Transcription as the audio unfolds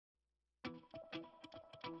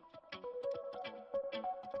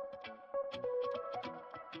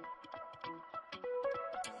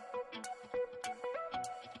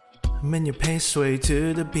Man, you pace sway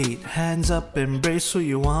to the beat. Hands up, embrace who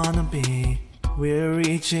you wanna be. We're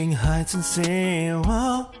reaching heights unseen.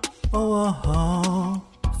 Whoa, oh, oh,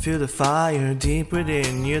 oh. Feel the fire deep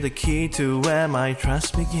within. You're the key to where my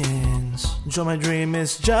trust begins. Join my dream,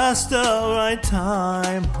 is just the right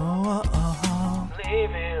time. Oh, oh, oh. Leave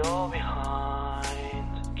it all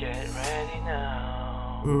behind. Get ready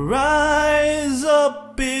now. Rise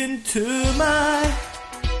up into my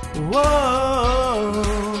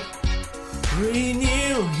world.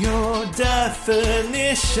 Renew your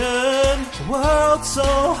definition. World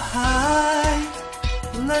so high.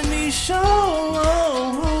 Let me show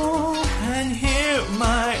and hear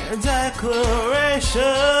my declaration.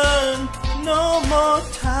 No more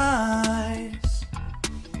ties.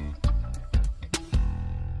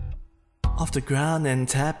 Off the ground and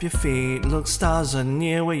tap your feet. Look, stars are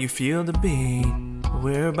near where you feel the beat.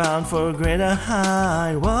 We're bound for a greater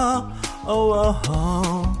high. Whoa, oh, oh,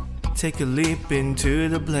 oh. Take a leap into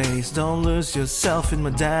the blaze. Don't lose yourself in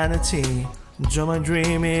modernity. Join my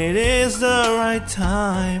dream, it is the right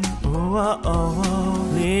time. Oh, oh, oh, oh.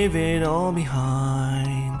 Leave it all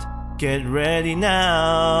behind. Get ready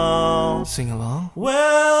now. Sing along.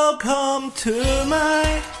 Welcome to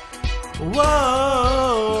my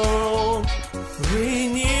world.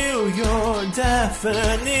 Renew your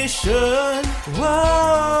definition.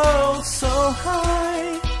 World so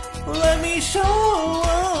high. Let me show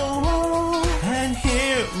and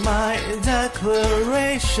hear my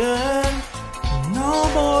declaration. No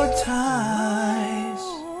more time.